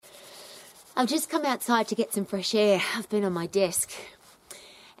I've just come outside to get some fresh air. I've been on my desk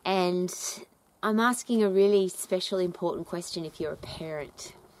and I'm asking a really special, important question if you're a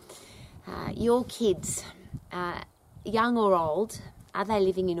parent. Your kids, young or old, are they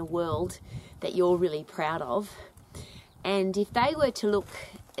living in a world that you're really proud of? And if they were to look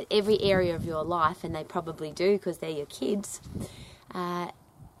at every area of your life, and they probably do because they're your kids,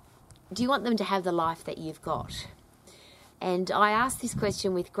 do you want them to have the life that you've got? And I ask this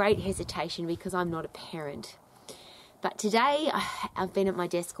question with great hesitation because I'm not a parent. But today I've been at my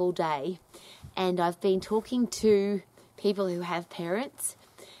desk all day and I've been talking to people who have parents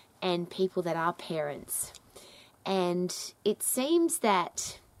and people that are parents. And it seems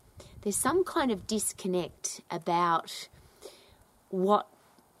that there's some kind of disconnect about what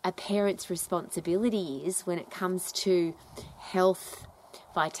a parent's responsibility is when it comes to health,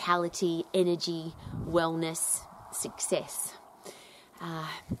 vitality, energy, wellness, success.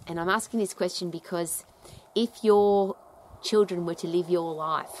 And I'm asking this question because if your children were to live your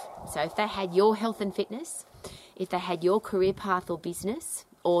life, so if they had your health and fitness, if they had your career path or business,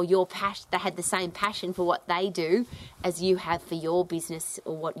 or your they had the same passion for what they do as you have for your business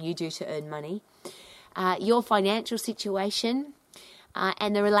or what you do to earn money, your financial situation,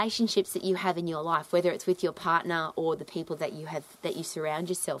 and the relationships that you have in your life, whether it's with your partner or the people that you surround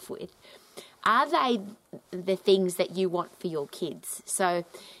yourself with, are they the things that you want for your kids? So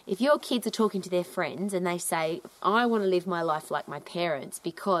if your kids are talking to their friends and they say, I want to live my life like my parents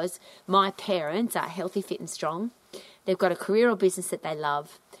because my parents are healthy, fit and strong, they've got a career or business that they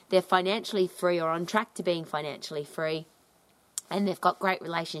love, they're financially free or on track to being financially free, and they've got great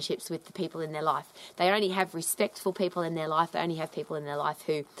relationships with the people in their life. They only have respectful people in their life. They only have people in their life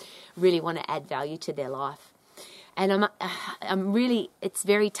who really want to add value to their life. And it's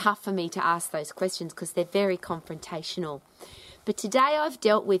very tough for me to ask those questions because they're very confrontational. But today I've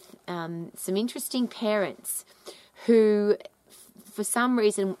dealt with some interesting parents who, for some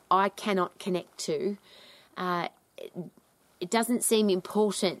reason, I cannot connect to. It doesn't seem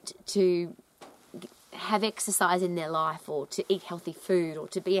important to have exercise in their life or to eat healthy food or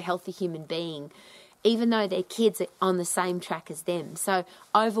to be a healthy human being, even though their kids are on the same track as them. So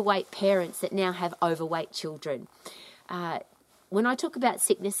overweight parents that now have overweight children. When I talk about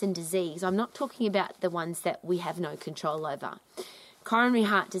sickness and disease, I'm not talking about the ones that we have no control over. Coronary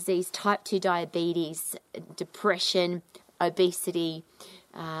heart disease, type 2 diabetes, depression, obesity,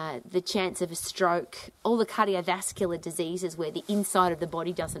 the chance of a stroke, all the cardiovascular diseases where the inside of the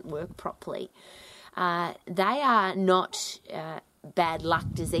body doesn't work properly. They are not bad luck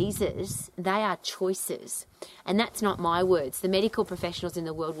diseases, they are choices. And that's not my words. The medical professionals in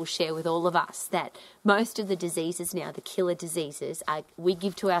the world will share with all of us that most of the diseases now, the killer diseases, we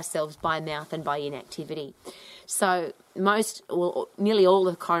give to ourselves by mouth and by inactivity. So nearly all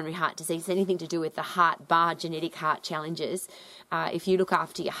of coronary heart disease, anything to do with the heart bar genetic heart challenges, if you look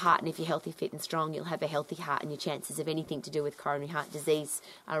after your heart and if you're healthy, fit and strong, you'll have a healthy heart and your chances of anything to do with coronary heart disease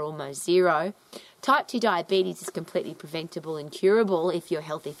are almost zero. Type 2 diabetes is completely preventable and curable if you're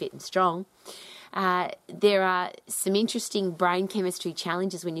healthy, fit and strong. There are some interesting brain chemistry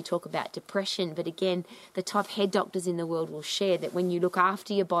challenges when you talk about depression, but again, the top head doctors in the world will share that when you look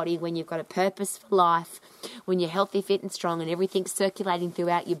after your body, when you've got a purpose for life, when you're healthy, fit and strong and everything's circulating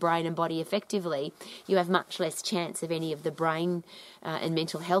throughout your brain and body effectively, you have much less chance of any of the brain and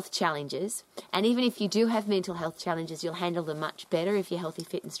mental health challenges. And even if you do have mental health challenges, you'll handle them much better if you're healthy,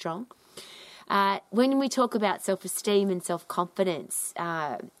 fit and strong. When we talk about self-esteem and self-confidence,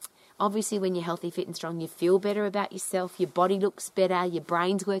 obviously, when you're healthy, fit and strong, you feel better about yourself, your body looks better, your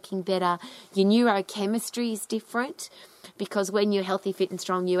brain's working better, your neurochemistry is different because when you're healthy, fit and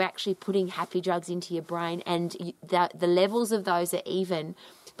strong, you're actually putting happy drugs into your brain and the levels of those are even.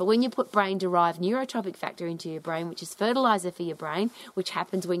 But when you put brain-derived neurotropic factor into your brain, which is fertilizer for your brain, which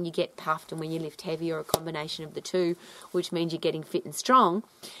happens when you get puffed and when you lift heavy or a combination of the two, which means you're getting fit and strong,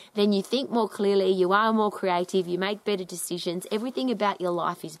 then you think more clearly, you are more creative, you make better decisions. Everything about your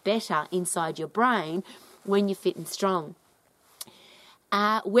life is better inside your brain when you're fit and strong.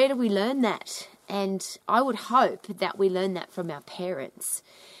 Where do we learn that? And I would hope that we learn that from our parents.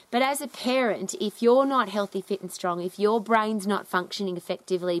 But as a parent, if you're not healthy, fit and strong, if your brain's not functioning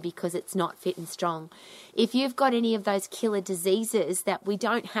effectively because it's not fit and strong, if you've got any of those killer diseases that we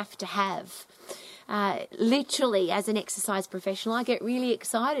don't have to have, literally as an exercise professional, I get really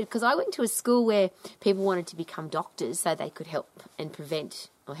excited because I went to a school where people wanted to become doctors so they could help and prevent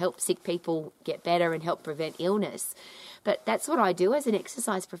or help sick people get better and help prevent illness. But that's what I do as an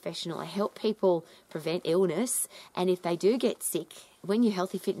exercise professional. I help people prevent illness, and if they do get sick, when you're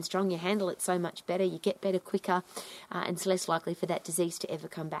healthy, fit and strong, you handle it so much better, you get better quicker, and it's less likely for that disease to ever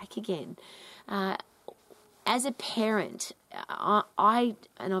come back again. As a parent,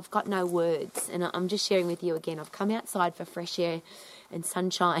 I've got no words, and I'm just sharing with you again. I've come outside for fresh air and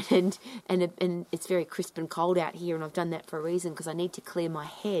sunshine, and it's very crisp and cold out here, and I've done that for a reason, because I need to clear my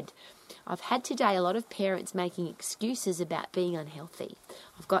head. I've had today a lot of parents making excuses about being unhealthy.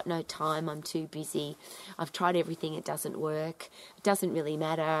 I've got no time, I'm too busy, I've tried everything, it doesn't work, it doesn't really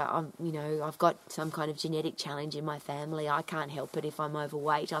matter, I've got some kind of genetic challenge in my family, I can't help it if I'm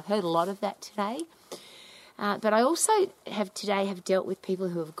overweight. I've heard a lot of that today. But I also have dealt with people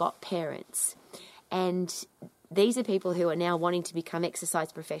who have got parents, and these are people who are now wanting to become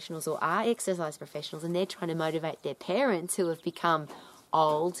exercise professionals or are exercise professionals, and they're trying to motivate their parents who have become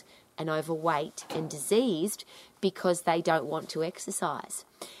old and overweight and diseased because they don't want to exercise.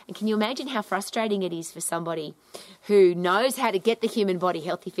 And can you imagine how frustrating it is for somebody who knows how to get the human body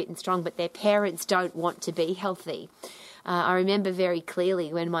healthy, fit and strong, but their parents don't want to be healthy? I remember very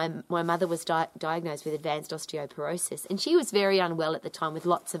clearly when my mother was diagnosed with advanced osteoporosis, and she was very unwell at the time with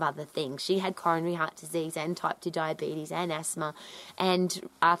lots of other things. She had coronary heart disease and type 2 diabetes and asthma and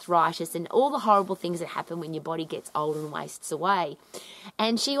arthritis and all the horrible things that happen when your body gets old and wastes away.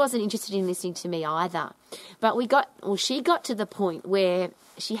 And she wasn't interested in listening to me either. But she got to the point where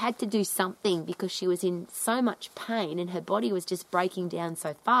she had to do something because she was in so much pain and her body was just breaking down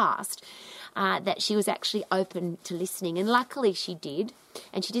so fast that she was actually open to listening. And luckily she did.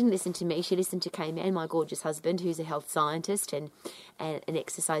 And she didn't listen to me. She listened to K-Man, my gorgeous husband, who's a health scientist and an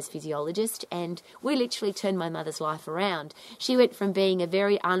exercise physiologist. And we literally turned my mother's life around. She went from being a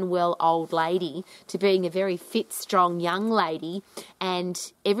very unwell old lady to being a very fit, strong young lady.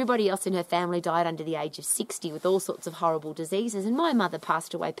 And everybody else in her family died under the age of 60 with all sorts of horrible diseases. And my mother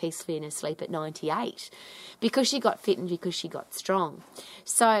passed away peacefully in her sleep at 98 because she got fit and because she got strong.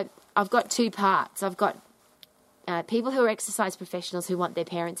 So I've got two parts. I've got people who are exercise professionals who want their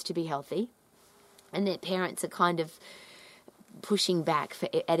parents to be healthy, and their parents are kind of pushing back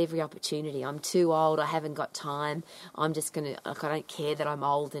at every opportunity. I'm too old, I haven't got time, I don't care that I'm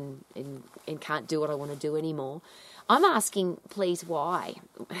old and can't do what I want to do anymore. I'm asking, please, why?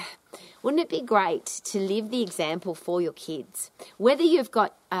 Wouldn't it be great to live the example for your kids? Whether you're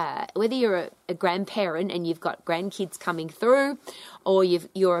a grandparent and you've got grandkids coming through, or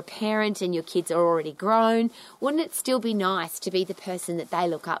you're a parent and your kids are already grown, wouldn't it still be nice to be the person that they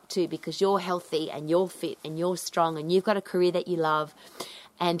look up to because you're healthy and you're fit and you're strong and you've got a career that you love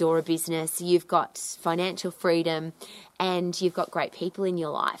and or a business, you've got financial freedom and you've got great people in your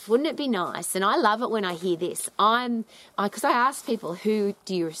life? Wouldn't it be nice? And I love it when I hear this. Because I ask people, who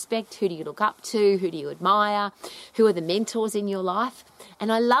do you respect? Who do you look up to? Who do you admire? Who are the mentors in your life?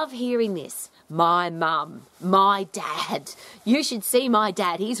 And I love hearing this. My mum, my dad. You should see my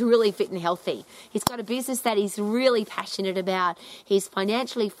dad. He's really fit and healthy. He's got a business that he's really passionate about. He's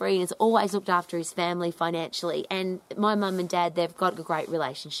financially free and has always looked after his family financially. And my mum and dad, they've got a great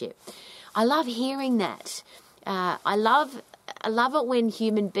relationship. I love hearing that. I love it when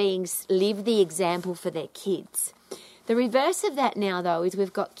human beings live the example for their kids. The reverse of that now, though, is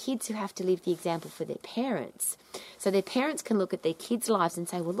we've got kids who have to live the example for their parents. So their parents can look at their kids' lives and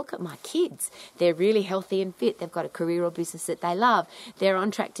say, well, look at my kids. They're really healthy and fit. They've got a career or business that they love. They're on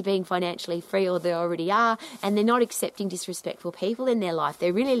track to being financially free, or they already are, and they're not accepting disrespectful people in their life.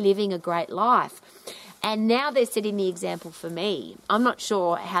 They're really living a great life. And now they're setting the example for me. I'm not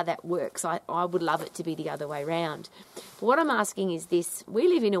sure how that works. I would love it to be the other way around. But what I'm asking is this. We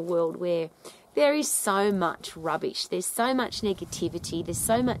live in a world where there is so much rubbish. There's so much negativity. There's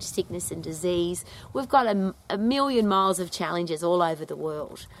so much sickness and disease. We've got a million miles of challenges all over the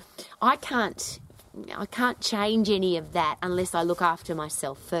world. I can't change any of that unless I look after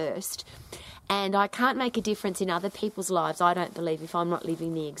myself first. And I can't make a difference in other people's lives, I don't believe, if I'm not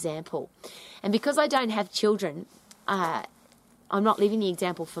living the example. And because I don't have children, I'm not living the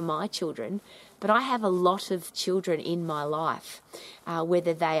example for my children, but I have a lot of children in my life,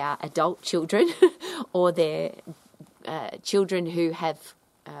 whether they are adult children or they're children who have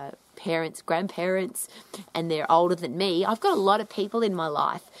parents, grandparents, and they're older than me. I've got a lot of people in my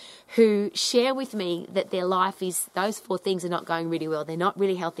life who share with me that their life is, those four things are not going really well. They're not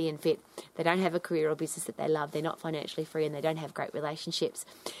really healthy and fit. They don't have a career or business that they love. They're not financially free, and they don't have great relationships.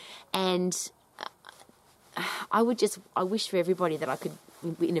 And I wish for everybody that I could,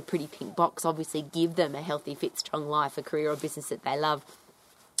 in a pretty pink box, obviously give them a healthy, fit, strong life, a career or business that they love.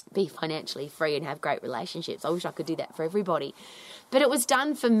 be financially free and have great relationships. I wish I could do that for everybody. But it was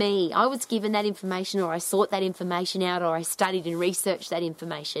done for me. I was given that information, or I sought that information out, or I studied and researched that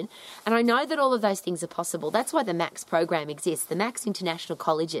information. And I know that all of those things are possible. That's why the MAX program exists. The MAX International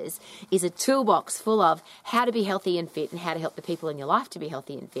Colleges is a toolbox full of how to be healthy and fit and how to help the people in your life to be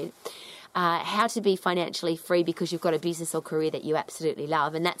healthy and fit. How to be financially free because you've got a business or career that you absolutely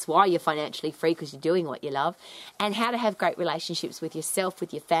love, and that's why you're financially free, because you're doing what you love, and how to have great relationships with yourself,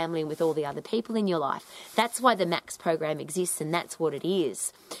 with your family, and with all the other people in your life. That's why the MAX program exists, and that's what it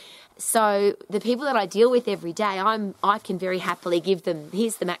is. So the people that I deal with every day, I can very happily give them,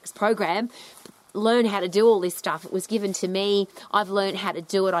 here's the MAX program, learn how to do all this stuff. It was given to me. I've learned how to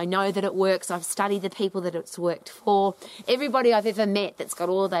do it. I know that it works. I've studied the people that it's worked for. Everybody I've ever met that's got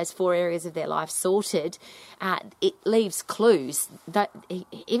all of those 4 areas of their life sorted, it leaves clues. That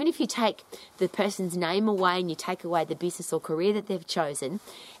even if you take the person's name away and you take away the business or career that they've chosen,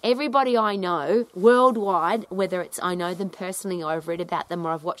 everybody I know worldwide, whether it's I know them personally or I've read about them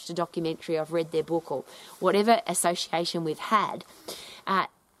or I've watched a documentary, I've read their book, or whatever association we've had,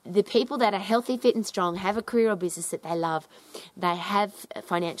 the people that are healthy, fit and strong, have a career or business that they love, they have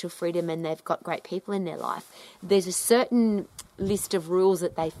financial freedom, and they've got great people in their life, there's a certain list of rules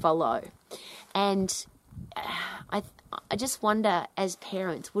that they follow. And I just wonder, as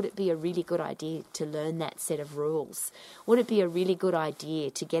parents, would it be a really good idea to learn that set of rules? Would it be a really good idea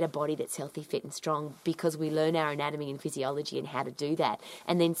to get a body that's healthy, fit and strong, because we learn our anatomy and physiology and how to do that,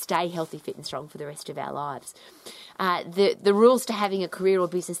 and then stay healthy, fit and strong for the rest of our lives? The rules to having a career or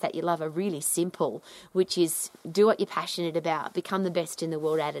business that you love are really simple, which is do what you're passionate about, become the best in the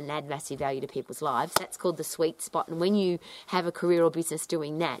world at, and add massive value to people's lives. That's called the sweet spot. And when you have a career or business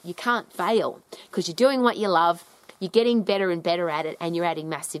doing that, you can't fail, because you're doing what you love, you're getting better and better at it, and you're adding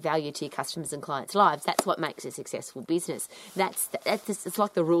massive value to your customers and clients' lives. That's what makes a successful business. It's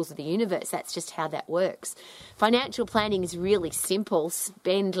like the rules of the universe. That's just how that works. Financial planning is really simple.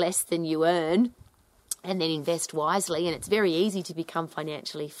 Spend less than you earn, and then invest wisely, and it's very easy to become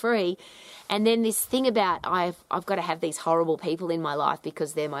financially free. And then this thing about I've got to have these horrible people in my life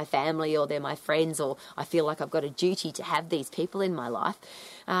because they're my family or they're my friends, or I feel like I've got a duty to have these people in my life.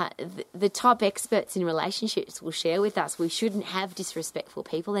 The top experts in relationships will share with us we shouldn't have disrespectful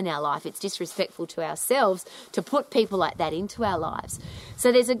people in our life. It's disrespectful to ourselves to put people like that into our lives.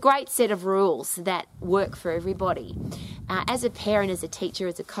 So there's a great set of rules that work for everybody. As a parent, as a teacher,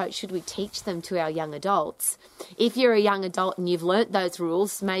 as a coach, should we teach them to our young adults? If you're a young adult and you've learnt those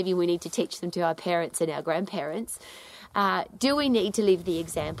rules, maybe we need to teach them to our parents and our grandparents. Do we need to live the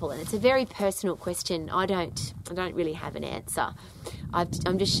example? And it's a very personal question. I don't really have an answer.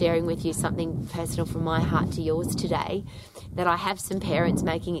 I'm just sharing with you something personal from my heart to yours today, that I have some parents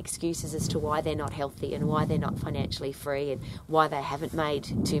making excuses as to why they're not healthy and why they're not financially free and why they haven't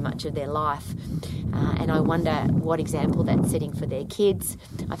made too much of their life. And I wonder what example that's setting for their kids.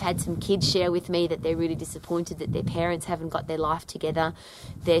 I've had some kids share with me that they're really disappointed that their parents haven't got their life together.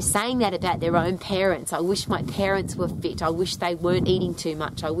 They're saying that about their own parents. I wish my parents were fit. I wish they weren't eating too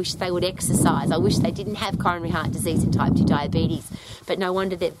much. I wish they would exercise. I wish they didn't have coronary heart disease and type 2 diabetes. But no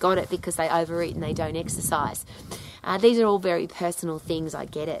wonder they've got it, because they overeat and they don't exercise. These are all very personal things, I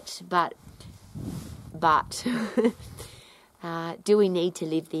get it. But do we need to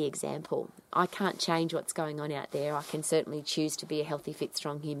live the example? I can't change what's going on out there. I can certainly choose to be a healthy, fit,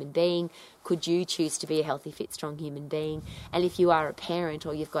 strong human being. Could you choose to be a healthy, fit, strong human being? And if you are a parent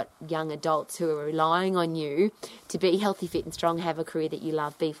or you've got young adults who are relying on you to be healthy, fit and strong, have a career that you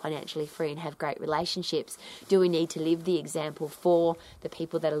love, be financially free and have great relationships, do we need to live the example for the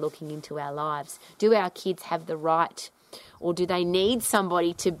people that are looking into our lives? Do our kids have the right, or do they need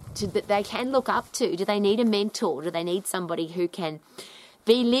somebody that they can look up to? Do they need a mentor? Do they need somebody who can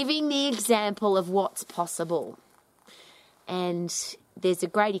be living the example of what's possible? And there's a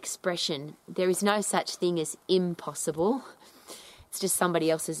great expression, there is no such thing as impossible. It's just somebody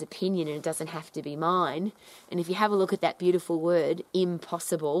else's opinion, and it doesn't have to be mine. And if you have a look at that beautiful word,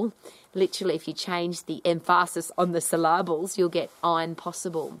 impossible, literally if you change the emphasis on the syllables, you'll get I'm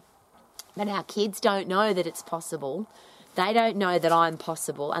possible. But our kids don't know that it's possible. They don't know that I'm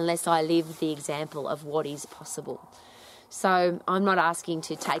possible unless I live the example of what is possible. So I'm not asking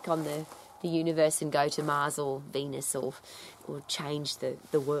to take on the universe and go to Mars or Venus or change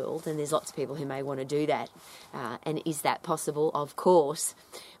the world. And there's lots of people who may want to do that. And is that possible? Of course.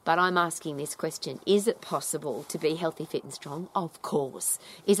 But I'm asking this question, is it possible to be healthy, fit and strong? Of course.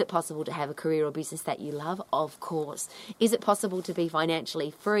 Is it possible to have a career or business that you love? Of course. Is it possible to be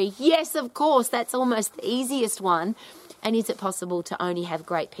financially free? Yes, of course. That's almost the easiest one. And is it possible to only have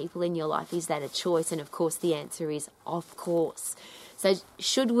great people in your life? Is that a choice? And of course the answer is of course. So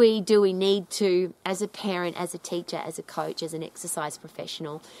do we need to, as a parent, as a teacher, as a coach, as an exercise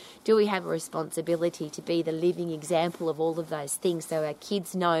professional, do we have a responsibility to be the living example of all of those things so our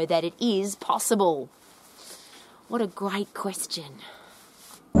kids know that it is possible? What a great question.